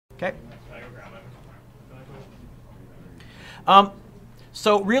Okay.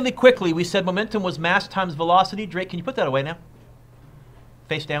 So really quickly, we said momentum was mass times velocity. Drake, can you put that away now?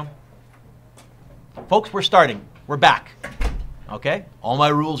 Face down. Folks, we're starting. We're back. Okay? All my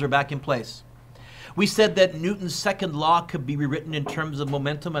rules are back in place. We said that Newton's second law could be rewritten in terms of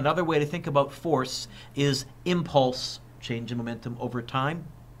momentum. Another way to think about force is impulse, change in momentum over time,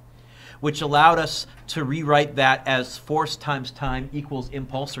 which allowed us to rewrite that as force times time equals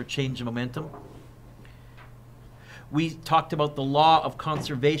impulse, or change in momentum. We talked about the law of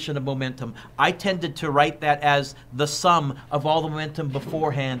conservation of momentum. I tended to write that as the sum of all the momentum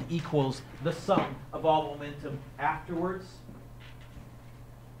beforehand equals the sum of all the momentum afterwards.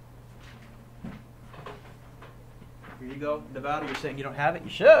 Here you go, Nevada. You're saying you don't have it? You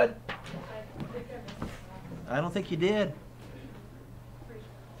should. I don't think you did.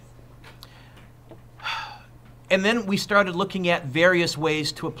 And then we started looking at various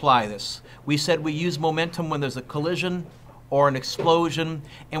ways to apply this. We said we use momentum when there's a collision or an explosion,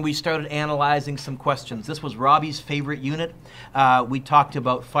 and we started analyzing some questions. This was Robbie's favorite unit. We talked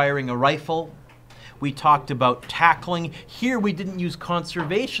about firing a rifle. We talked about tackling. Here we didn't use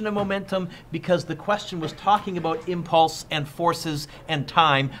conservation of momentum because the question was talking about impulse and forces and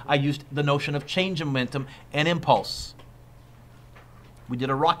time. I used the notion of change in momentum and impulse. We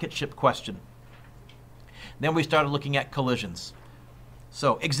did a rocket ship question. Then we started looking at collisions.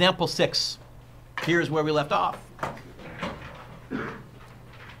 So, example 6. Here's where we left off.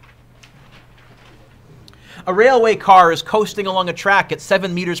 A railway car is coasting along a track at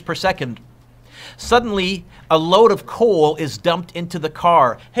 7 meters per second. Suddenly, a load of coal is dumped into the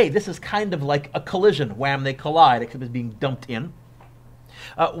car. Hey, this is kind of like a collision. Wham, they collide, except it's being dumped in.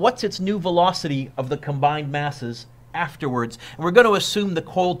 What's its new velocity of the combined masses afterwards? And we're going to assume the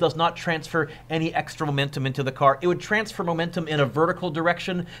coal does not transfer any extra momentum into the car. It would transfer momentum in a vertical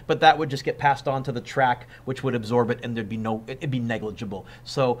direction, but that would just get passed on to the track, which would absorb it, and it'd be negligible.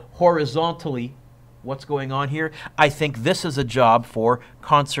 So horizontally, what's going on here? I think this is a job for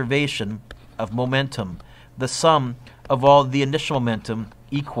conservation of momentum. The sum of all the initial momentum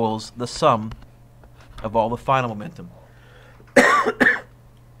equals the sum of all the final momentum.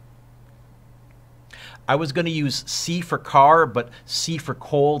 I was going to use C for car, but C for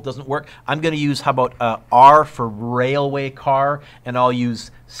coal doesn't work. I'm going to use, how about R for railway car, and I'll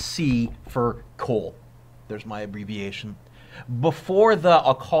use C for coal. There's my abbreviation. Before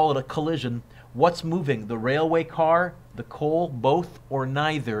I'll call it a collision, what's moving? The railway car, the coal, both, or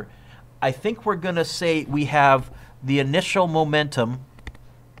neither? I think we're going to say we have the initial momentum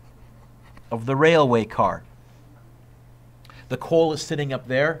of the railway car. The coal is sitting up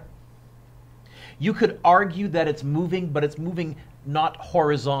there. You could argue that it's moving, but it's moving not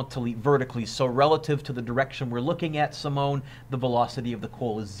horizontally, vertically. So relative to the direction we're looking at, Simone, the velocity of the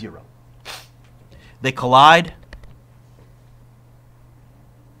coal is 0. They collide.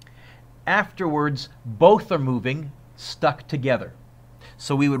 Afterwards, both are moving, stuck together.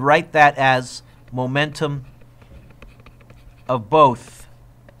 So we would write that as momentum of both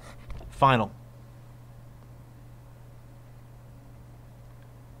final.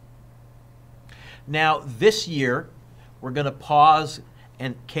 Now, this year, we're going to pause,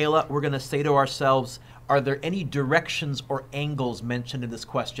 and Kayla, we're going to say to ourselves, are there any directions or angles mentioned in this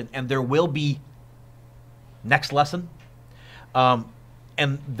question? And there will be next lesson. And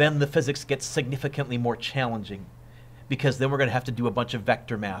then the physics gets significantly more challenging, because then we're going to have to do a bunch of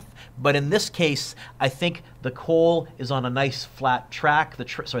vector math. But in this case, I think the coal is on a nice flat track. The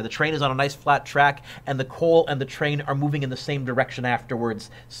train is on a nice flat track, and the coal and the train are moving in the same direction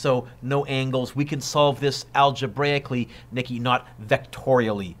afterwards. So no angles. We can solve this algebraically, Nikki, not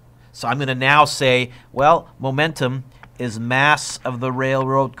vectorially. So I'm going to now say, well, momentum is mass of the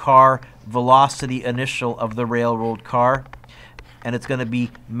railroad car, velocity initial of the railroad car, and it's going to be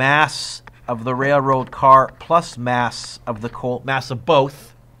mass of the railroad car plus mass of the coal, mass of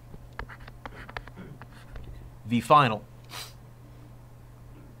both, V final.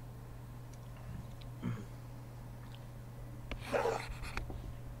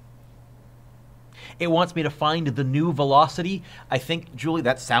 It wants me to find the new velocity. I think, Julie,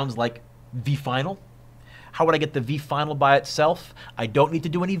 that sounds like V final. How would I get the V final by itself? I don't need to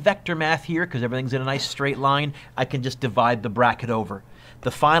do any vector math here because everything's in a nice straight line. I can just divide the bracket over.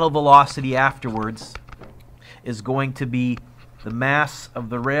 The final velocity afterwards is going to be the mass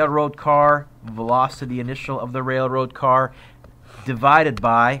of the railroad car, velocity initial of the railroad car, divided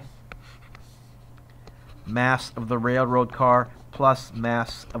by mass of the railroad car plus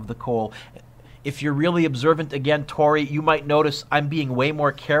mass of the coal. If you're really observant again, Tori, you might notice I'm being way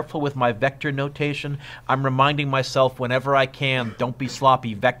more careful with my vector notation. I'm reminding myself whenever I can, don't be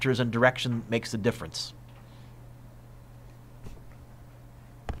sloppy. Vectors and direction makes a difference.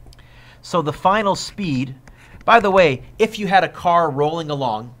 So the final speed, by the way, if you had a car rolling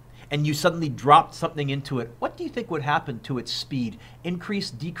along and you suddenly dropped something into it, what do you think would happen to its speed?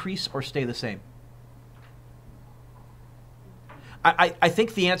 Increase, decrease, or stay the same? I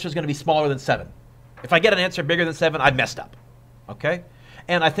think the answer is going to be smaller than 7. If I get an answer bigger than 7, I've messed up. Okay?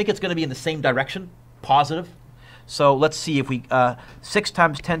 And I think it's going to be in the same direction, positive. So let's see if we, 6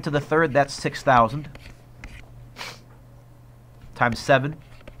 times 10 to the third, that's 6,000. Times 7.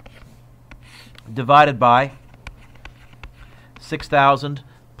 Divided by 6,000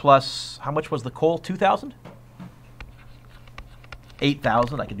 plus, how much was the coal? 2,000?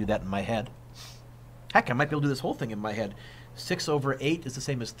 8,000. I can do that in my head. Heck, I might be able to do this whole thing in my head. 6 over 8 is the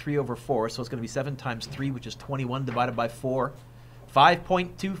same as 3 over 4, so it's going to be 7 times 3, which is 21 divided by 4.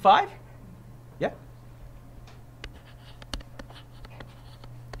 5.25? Yeah.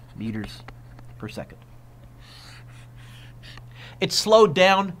 Meters per second. It's slowed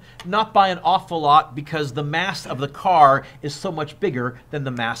down, not by an awful lot, because the mass of the car is so much bigger than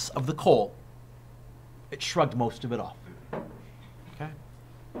the mass of the coal. It shrugged most of it off. Okay?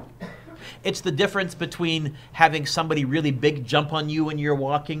 It's the difference between having somebody really big jump on you when you're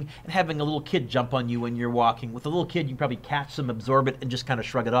walking and having a little kid jump on you when you're walking. With a little kid, you can probably catch them, absorb it, and just kind of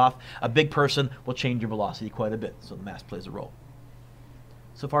shrug it off. A big person will change your velocity quite a bit, so the mass plays a role.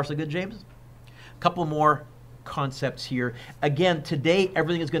 So far, so good, James? A couple more concepts here. Again, today,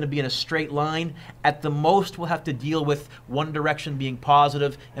 everything is going to be in a straight line. At the most, we'll have to deal with one direction being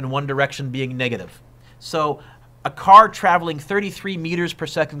positive and one direction being negative. So a car traveling 33 meters per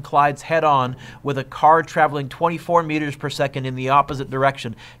second collides head-on with a car traveling 24 meters per second in the opposite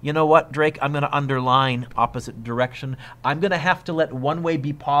direction. You know what, Drake? I'm going to underline opposite direction. I'm going to have to let one way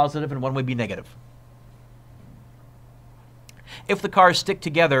be positive and one way be negative. If the cars stick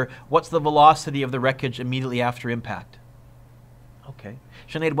together, what's the velocity of the wreckage immediately after impact? Okay.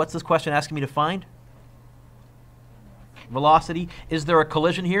 Sinead, what's this question asking me to find? Velocity. Is there a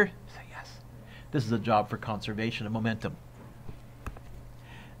collision here? This is a job for conservation of momentum.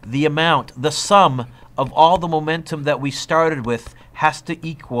 The amount, the sum of all the momentum that we started with has to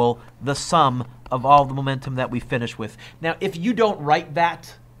equal the sum of all the momentum that we finish with. Now, if you don't write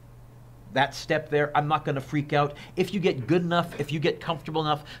that step there, I'm not going to freak out. If you get good enough, if you get comfortable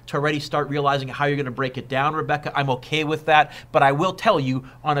enough to already start realizing how you're going to break it down, Rebecca, I'm okay with that. But I will tell you,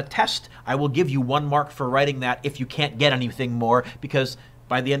 on a test, I will give you 1 mark for writing that if you can't get anything more, because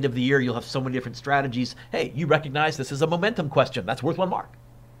by the end of the year, you'll have so many different strategies. Hey, you recognize this is a momentum question. That's worth 1 mark.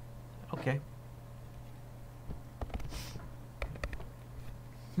 Okay.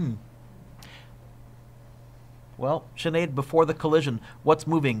 Well, Sinead, before the collision, what's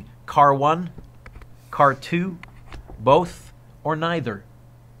moving? Car 1, car 2, both, or neither?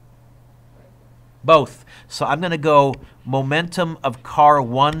 Both. So I'm going to go momentum of car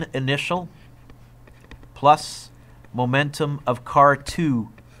 1 initial plus momentum of car 2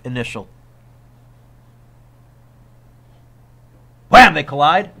 initial. Wham! They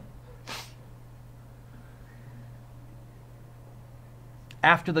collide.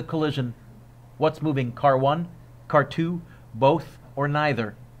 After the collision, what's moving? Car 1, car 2, both, or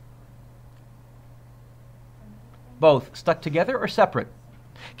neither? Both. Stuck together or separate?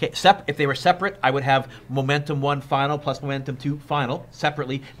 Okay, if they were separate, I would have momentum 1 final plus momentum 2 final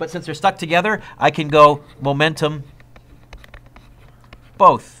separately. But since they're stuck together, I can go momentum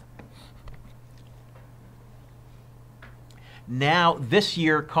both. Now, this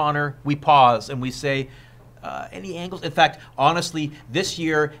year, Connor, we pause and we say, any angles? In fact, honestly, this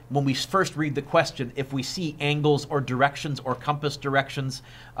year, when we first read the question, if we see angles or directions or compass directions,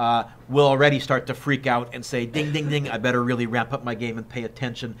 we'll already start to freak out and say, ding, ding, ding, I better really ramp up my game and pay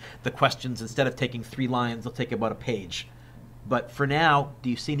attention. The questions, instead of taking 3 lines, they'll take about a page. But for now,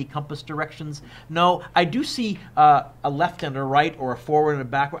 do you see any compass directions? No, I do see a left and a right, or a forward and a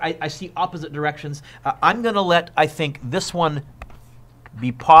backward. I see opposite directions. I'm going to let, I think, this one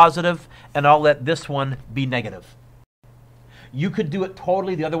be positive, and I'll let this one be negative. You could do it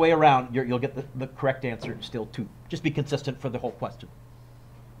totally the other way around. You'll get the correct answer still, too. Just be consistent for the whole question.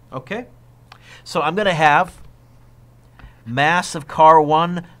 Okay? So I'm going to have mass of car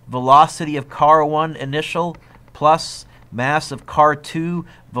 1, velocity of car 1 initial, plus mass of car 2,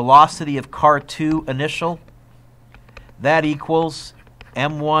 velocity of car 2 initial. That equals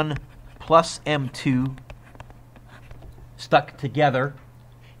m1 plus m2 stuck together,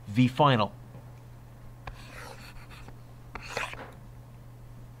 v final.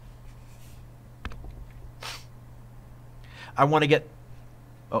 I want to get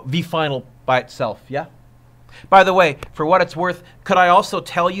V final by itself, yeah? By the way, for what it's worth, could I also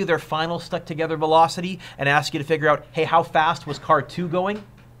tell you their final stuck together velocity and ask you to figure out, hey, how fast was car 2 going?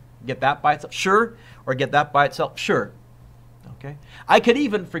 Get that by itself? Sure. Or get that by itself? Sure. Okay. I could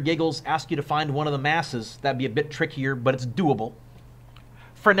even, for giggles, ask you to find one of the masses. That'd be a bit trickier, but it's doable.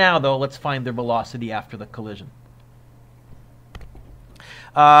 For now, though, let's find their velocity after the collision.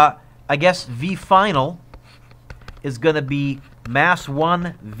 I guess V final is going to be mass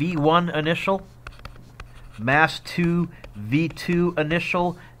 1 V1 initial, mass 2 V2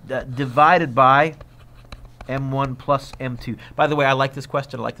 initial, divided by M1 plus M2. By the way, I like this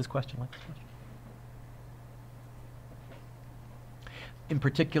question. I like this question. I like this question. In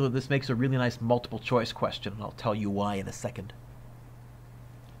particular, this makes a really nice multiple choice question, and I'll tell you why in a second.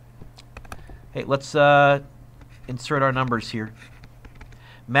 Hey, let's insert our numbers here.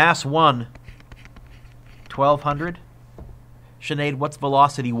 Mass 1, 1200. Sinead, what's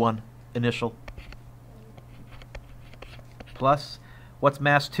velocity 1 initial? Plus, what's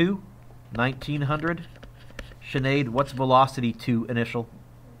mass 2? 1900. Sinead, what's velocity 2 initial?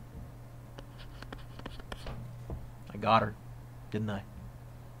 I got her, didn't I?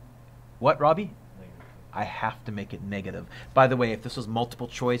 What, Robbie? I have to make it negative. By the way, if this was multiple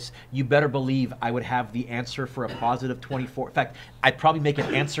choice, you better believe I would have the answer for a positive 24. In fact, I'd probably make it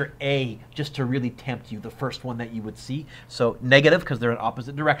answer A just to really tempt you, the first one that you would see. So negative, because they're in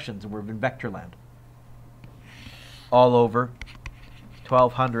opposite directions, and we're in vector land. All over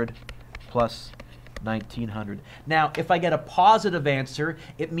 1200 plus 1900. Now, if I get a positive answer,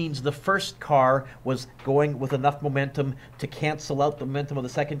 it means the first car was going with enough momentum to cancel out the momentum of the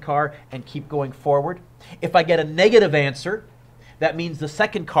second car and keep going forward. If I get a negative answer, that means the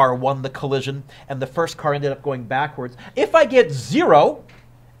second car won the collision and the first car ended up going backwards. If I get 0,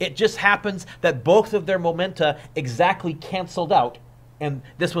 it just happens that both of their momenta exactly canceled out, and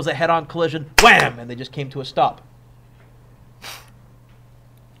this was a head-on collision, wham, and they just came to a stop.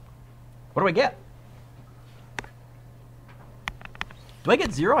 What do I get? Do I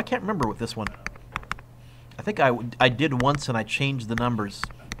get 0? I can't remember with this one. I think I did once and I changed the numbers.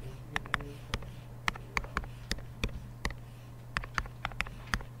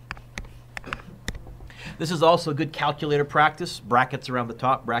 This is also good calculator practice. Brackets around the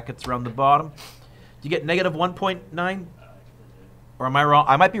top, brackets around the bottom. Do you get negative 1.9? Or am I wrong?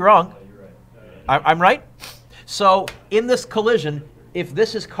 I might be wrong. I'm right? So in this collision, if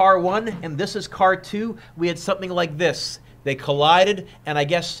this is car 1 and this is car 2, we had something like this. They collided, and I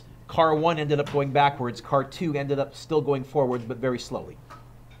guess car 1 ended up going backwards. Car 2 ended up still going forwards, but very slowly.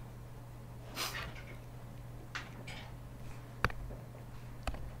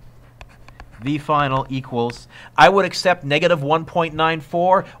 V final equals, I would accept negative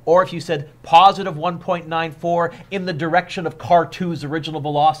 1.94, or if you said positive 1.94 in the direction of car 2's original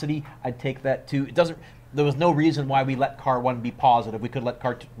velocity, I'd take that too. There was no reason why we let car 1 be positive. We could let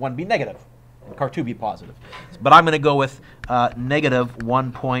car 1 be negative. Car 2 be positive. But I'm going to go with negative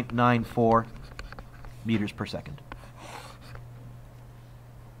 1.94 meters per second.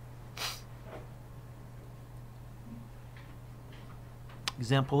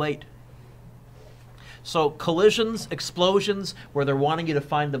 Example 8. So collisions, explosions, where they're wanting you to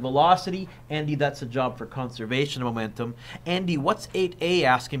find the velocity. Andy, that's a job for conservation of momentum. Andy, what's 8A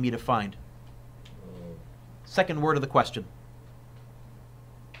asking me to find? Second word of the question.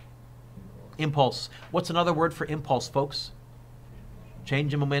 Impulse. What's another word for impulse, folks?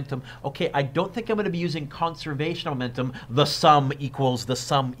 Change in momentum. Okay, I don't think I'm going to be using conservation of momentum, the sum equals.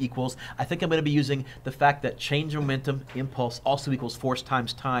 I think I'm going to be using the fact that change in momentum, impulse, also equals force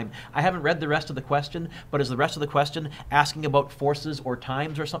times time. I haven't read the rest of the question, but is the rest of the question asking about forces or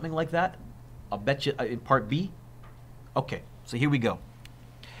times or something like that? I'll bet you in part B. Okay, so here we go.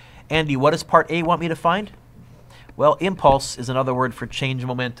 Andy, what does part A want me to find? Well, impulse is another word for change in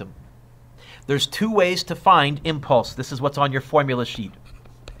momentum. There's 2 ways to find impulse. This is what's on your formula sheet.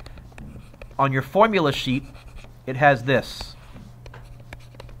 On your formula sheet, it has this.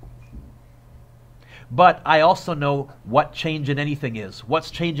 But I also know what change in anything is. What's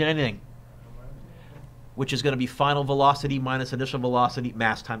change in anything? Which is going to be final velocity minus initial velocity,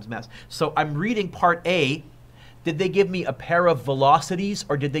 mass times mass. So I'm reading part A. Did they give me a pair of velocities,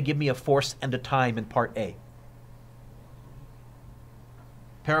 or did they give me a force and a time in part A?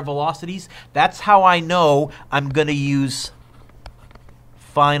 Pair of velocities. That's how I know I'm going to use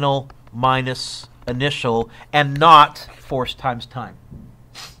final minus initial and not force times time.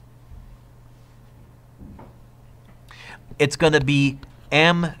 It's going to be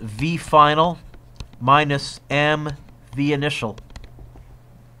mv final minus mv initial.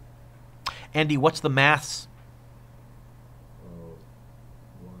 Andy, what's the maths?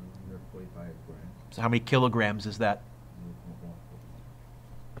 So how many kilograms is that?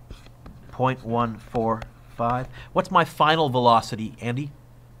 0.145. What's my final velocity, Andy?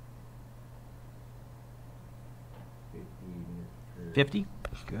 50?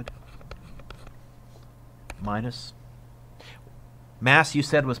 Good. Minus. Mass, you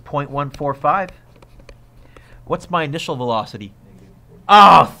said, was 0.145. What's my initial velocity?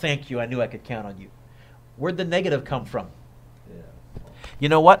 Oh, thank you. I knew I could count on you. Where'd the negative come from? You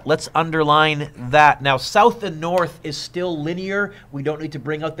know what? Let's underline that. Now, south and north is still linear. We don't need to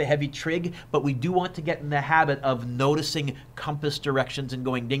bring out the heavy trig, but we do want to get in the habit of noticing compass directions and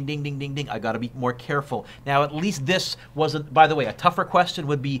going ding, ding, ding, ding, ding. I got to be more careful. Now, at least this wasn't, by the way, a tougher question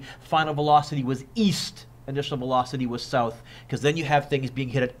would be final velocity was east, initial velocity was south, because then you have things being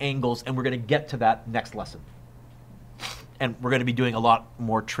hit at angles, and we're going to get to that next lesson. And we're going to be doing a lot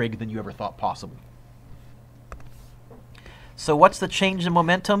more trig than you ever thought possible. So what's the change in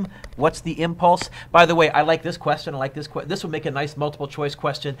momentum? What's the impulse? By the way, I like this question. I like this question. This would make a nice multiple choice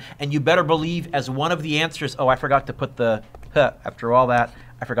question. And you better believe as one of the answers, oh, I forgot to put the, after all that,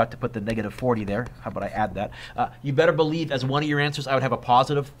 I forgot to put the negative 40 there. How about I add that? You better believe as one of your answers, I would have a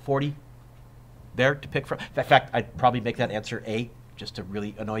positive 40 there to pick from. In fact, I'd probably make that answer A, just to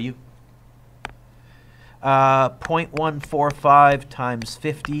really annoy you. 0.145 times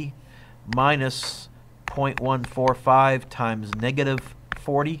 50 minus 0.145 times negative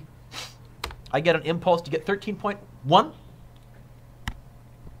 40. I get an impulse to get 13.1.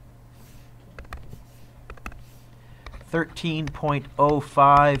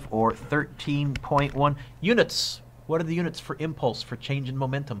 13.05 or 13.1 units. What are the units for impulse for change in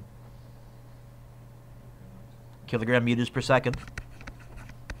momentum? Kilogram meters per second.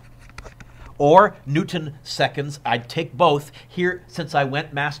 Or Newton seconds. I'd take both. Here, since I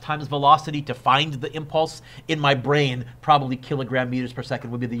went mass times velocity to find the impulse in my brain, probably kilogram meters per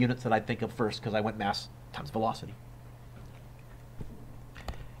second would be the units that I'd think of first because I went mass times velocity.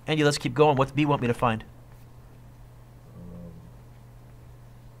 Andy, let's keep going. What's B want me to find?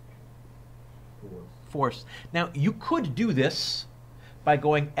 Force. Now, you could do this by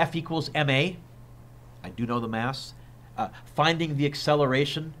going F equals ma. I do know the mass. Finding the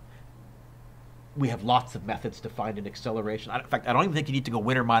acceleration. We have lots of methods to find an acceleration. In fact, I don't even think you need to go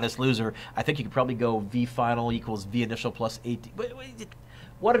winner minus loser. I think you could probably go V final equals V initial plus AT.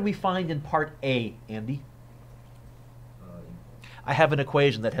 What did we find in part A, Andy? I have an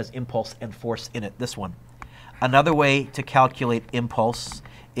equation that has impulse and force in it, this one. Another way to calculate impulse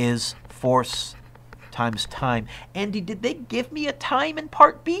is force times time. Andy, did they give me a time in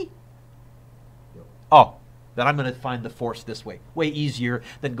part B? Yep. Oh. Then I'm going to find the force this way. Way easier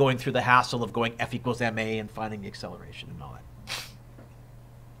than going through the hassle of going F equals ma and finding the acceleration and all that.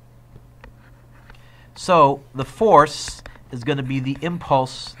 So the force is going to be the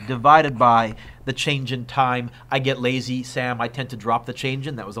impulse divided by the change in time. I get lazy, Sam. I tend to drop the change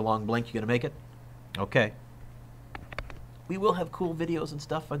in. That was a long blank. You going to make it? Okay. We will have cool videos and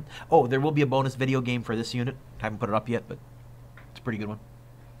stuff. And, oh, there will be a bonus video game for this unit. I haven't put it up yet, but it's a pretty good one.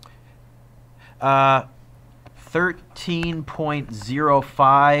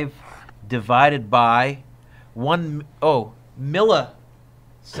 13.05 divided by millisecond.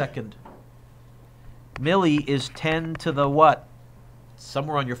 Milli is 10 to the what?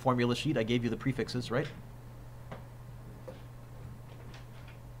 Somewhere on your formula sheet, I gave you the prefixes, right?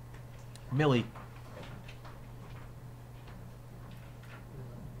 Milli.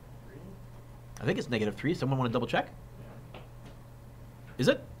 I think it's -3. Someone want to double check? Is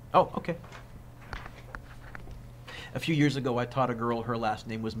it? Oh, okay. A few years ago, I taught a girl, her last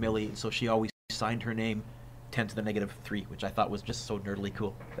name was Millie, and so she always signed her name 10 to the -3, which I thought was just so nerdily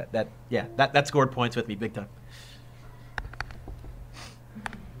cool. That scored points with me big time.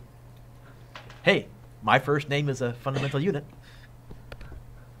 Hey, my first name is a fundamental unit.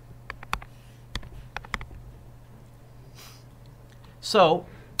 So,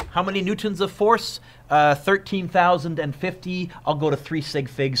 how many newtons of force? 13,050. I'll go to 3 sig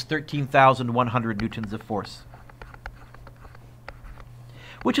figs, 13,100 newtons of force.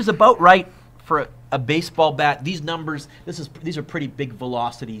 Which is about right for a baseball bat. These numbers, these are pretty big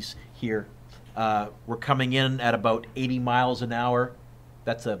velocities here. We're coming in at about 80 miles an hour.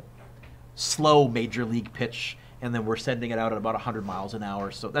 That's a slow major league pitch, and then we're sending it out at about 100 miles an hour.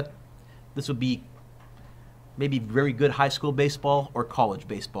 So this would be maybe very good high school baseball or college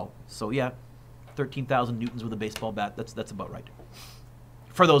baseball. So yeah, 13,000 newtons with a baseball bat. That's about right.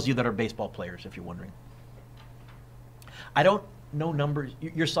 For those of you that are baseball players, if you're wondering. I don't know numbers.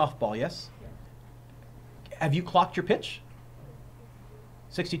 You're softball, yes? Yeah. Have you clocked your pitch?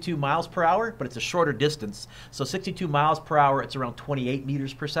 62 miles per hour, but it's a shorter distance. So 62 miles per hour, it's around 28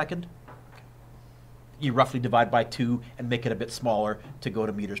 meters per second. you roughly divide by 2 and make it a bit smaller to go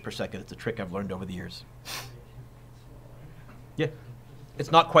to meters per second. It's a trick I've learned over the years. Yeah.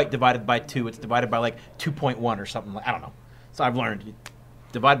 It's not quite divided by 2. It's divided by like 2.1 or something. I don't know. So I've learned. You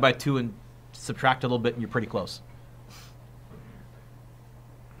divide by 2 and subtract a little bit and you're pretty close.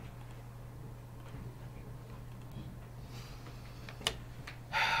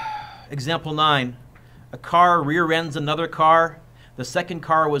 Example 9. A car rear-ends another car. The second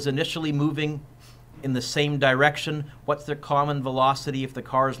car was initially moving in the same direction. What's their common velocity if the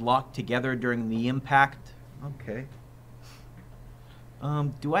cars locked together during the impact? Okay.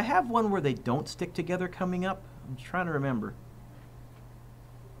 Do I have one where they don't stick together coming up? I'm trying to remember.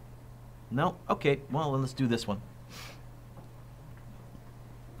 No? Okay, well, then let's do this one.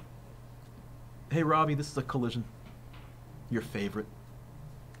 Hey, Robbie, this is a collision. Your favorite.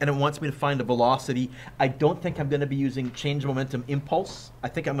 And it wants me to find a velocity. I don't think I'm going to be using change momentum impulse. I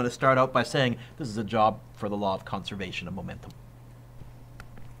think I'm going to start out by saying this is a job for the law of conservation of momentum.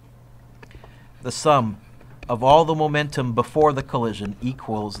 The sum of all the momentum before the collision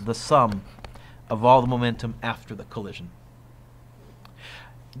equals the sum of all the momentum after the collision.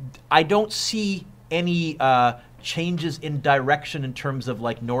 I don't see any changes in direction in terms of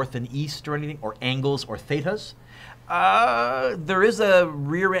like north and east or anything, or angles or thetas. There is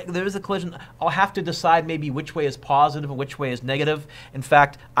a collision. I'll have to decide maybe which way is positive and which way is negative. In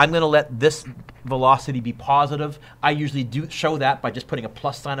fact, I'm going to let this velocity be positive. I usually do show that by just putting a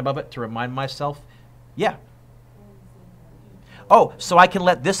plus sign above it to remind myself. Yeah. Oh, so I can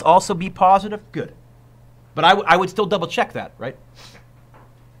let this also be positive? Good. But I would still double check that, right?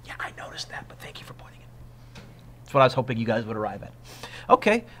 Yeah, I noticed that, but thank you for pointing it. That's what I was hoping you guys would arrive at.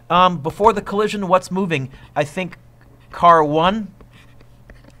 Okay, before the collision, what's moving? I think car 1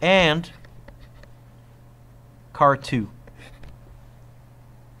 and car 2.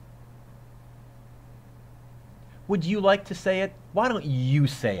 Would you like to say it? Why don't you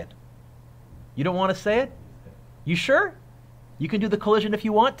say it? You don't want to say it? You sure? You can do the collision if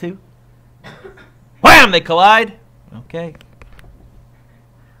you want to. Wham! They collide. Okay.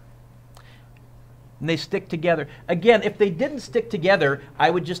 And they stick together. Again, if they didn't stick together, I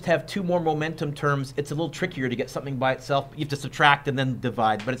would just have 2 more momentum terms. It's a little trickier to get something by itself. You have to subtract and then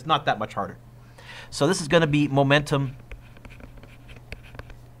divide, but it's not that much harder. So this is going to be momentum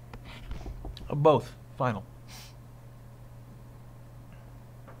of both, final.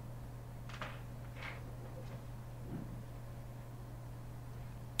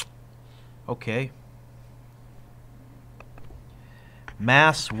 Okay.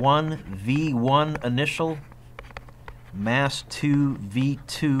 Mass 1 V1 initial, mass 2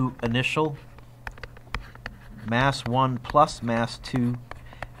 V2 initial, mass 1 plus mass 2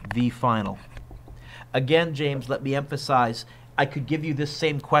 V final. Again, James, let me emphasize, I could give you this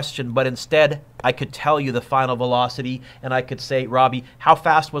same question, but instead I could tell you the final velocity, and I could say, Robbie, how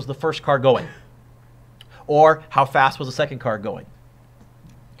fast was the first car going? Or how fast was the second car going?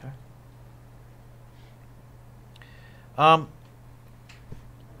 Okay.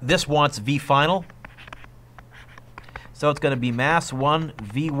 This wants V final. So it's going to be mass 1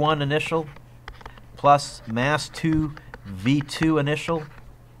 V1 initial plus mass 2 V2 initial,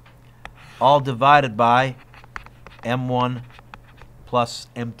 all divided by M1 plus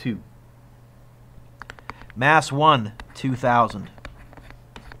M2. Mass 1, 2,000.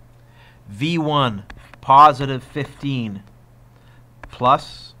 V1, positive 15,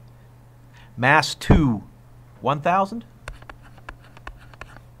 plus mass 2, 1,000.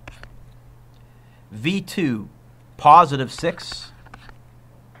 V2, positive 6,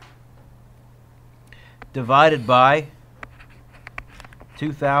 divided by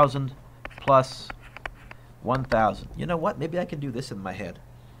 2,000 plus 1,000. You know what? Maybe I can do this in my head.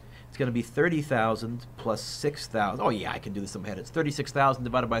 It's going to be 30,000 plus 6,000. Oh, yeah, I can do this in my head. It's 36,000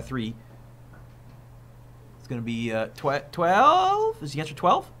 divided by 3. It's going to be 12. Is the answer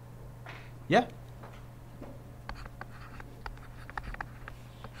 12? Yeah.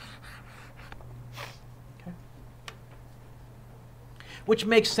 Which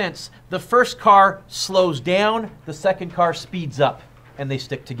makes sense. The first car slows down, the second car speeds up, and they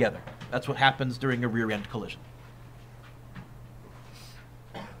stick together. That's what happens during a rear-end collision.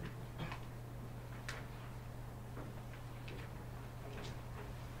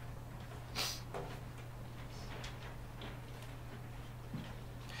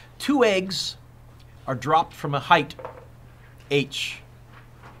 Two eggs are dropped from a height h.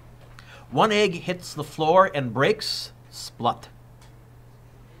 One egg hits the floor and breaks, splut.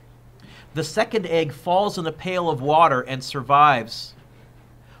 The second egg falls in a pail of water and survives.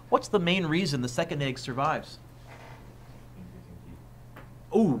 What's the main reason the second egg survives?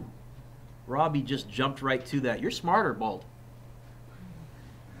 Ooh, Robbie just jumped right to that. You're smarter, Bald.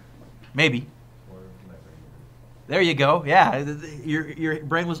 Maybe. There you go. Yeah, your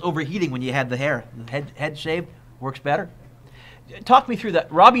brain was overheating when you had the hair. The head shaved works better. Talk me through that.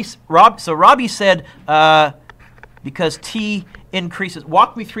 So Robbie said because T increases.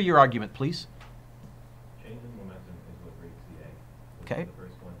 Walk me through your argument, please. Change in momentum is what breaks the egg. Okay. The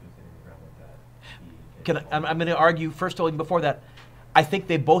first one just hitting the ground like that. I'm going to argue first of all, before that, I think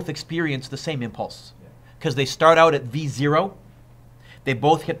they both experience the same impulse because they start out at V0. They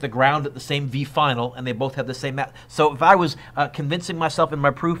both hit the ground at the same V final, and they both have the same mass. So if I was convincing myself in my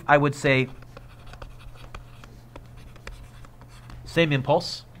proof, I would say same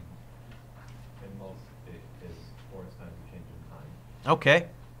impulse. Impulse is force times the change in time. Okay.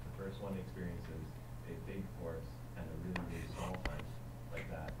 The first one experiences a big force and a really, really small time, like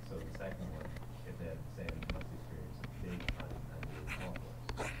that. So the second one, if they have the same, must experience a big time and a really small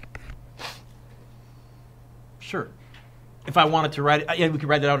force. Sure. If I wanted to write it, yeah, we could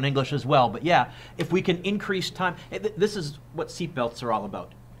write it out in English as well. But yeah, if we can increase time, this is what seatbelts are all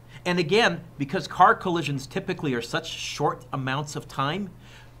about. And again, because car collisions typically are such short amounts of time,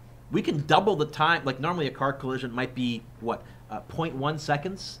 we can double the time. Like normally a car collision might be, what, 0.1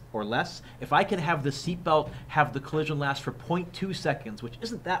 seconds or less. If I can have the seatbelt have the collision last for 0.2 seconds, which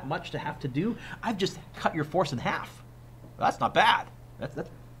isn't that much to have to do, I've just cut your force in half. Well, that's not bad. That's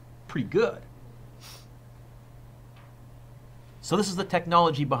pretty good. So this is the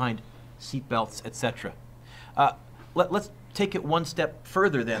technology behind seatbelts, etc. Let's take it one step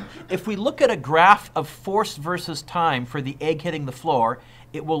further then. If we look at a graph of force versus time for the egg hitting the floor,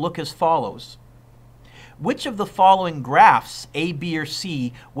 it will look as follows. Which of the following graphs, A, B, or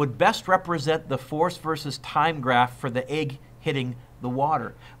C, would best represent the force versus time graph for the egg hitting the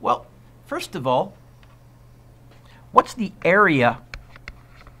water? Well, first of all, what's the area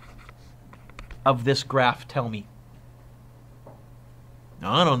of this graph, tell me?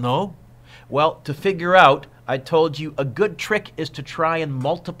 I don't know. Well, to figure out, I told you a good trick is to try and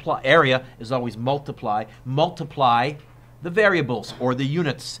multiply. Area is always multiply the variables or the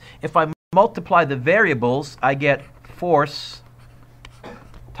units. If I multiply the variables, I get force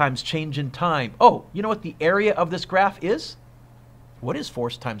times change in time. Oh, you know what the area of this graph is? What is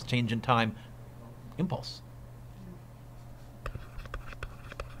force times change in time? Impulse.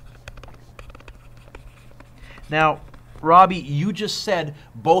 Now, Robbie, you just said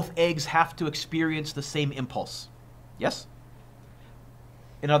both eggs have to experience the same impulse. Yes?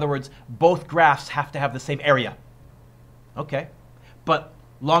 In other words, both graphs have to have the same area. Okay. But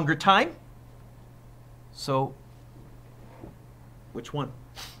longer time? So, which one?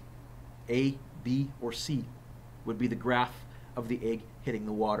 A, B, or C would be the graph of the egg hitting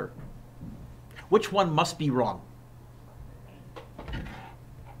the water. Which one must be wrong?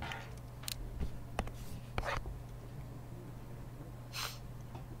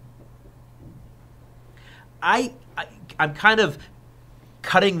 I'm kind of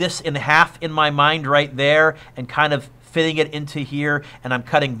cutting this in half in my mind right there and kind of fitting it into here, and I'm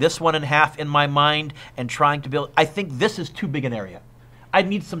cutting this one in half in my mind and trying to build. I think this is too big an area. I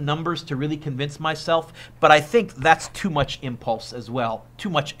need some numbers to really convince myself, but I think that's too much impulse as well, too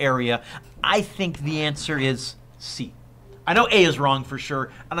much area. I think the answer is C. I know A is wrong for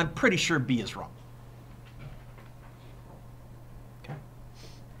sure, and I'm pretty sure B is wrong.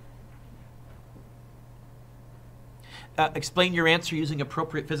 Explain your answer using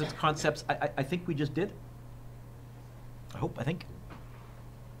appropriate physics concepts. I think we just did. I think.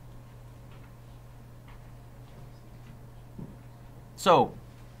 So,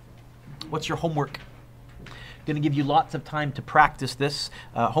 what's your homework? Going to give you lots of time to practice this.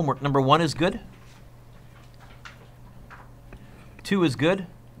 Homework number 1 is good. 2 is good.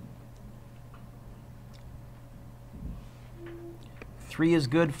 3 is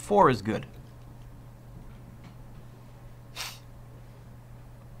good. 4 is good.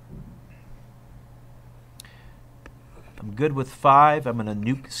 I'm good with 5. I'm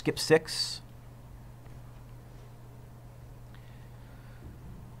going to skip 6.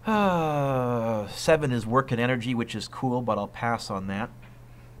 7 is work and energy, which is cool, but I'll pass on that.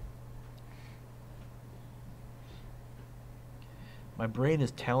 My brain is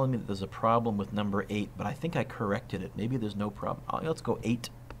telling me that there's a problem with number 8, but I think I corrected it. Maybe there's no problem. Let's go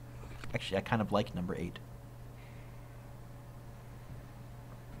 8. Actually, I kind of like number 8.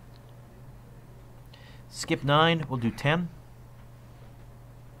 Skip 9, we'll do 10.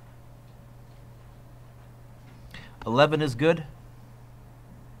 11 is good.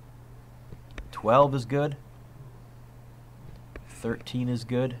 12 is good. 13 is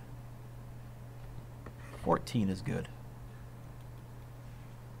good. 14 is good.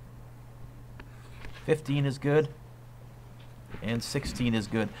 15 is good. And 16 is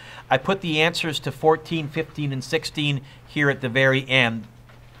good. I put the answers to 14, 15, and 16 here at the very end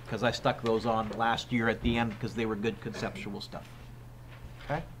because I stuck those on last year at the end because they were good conceptual stuff.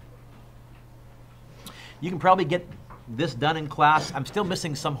 Okay? You can probably get this done in class. I'm still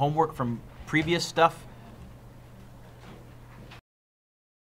missing some homework from previous stuff.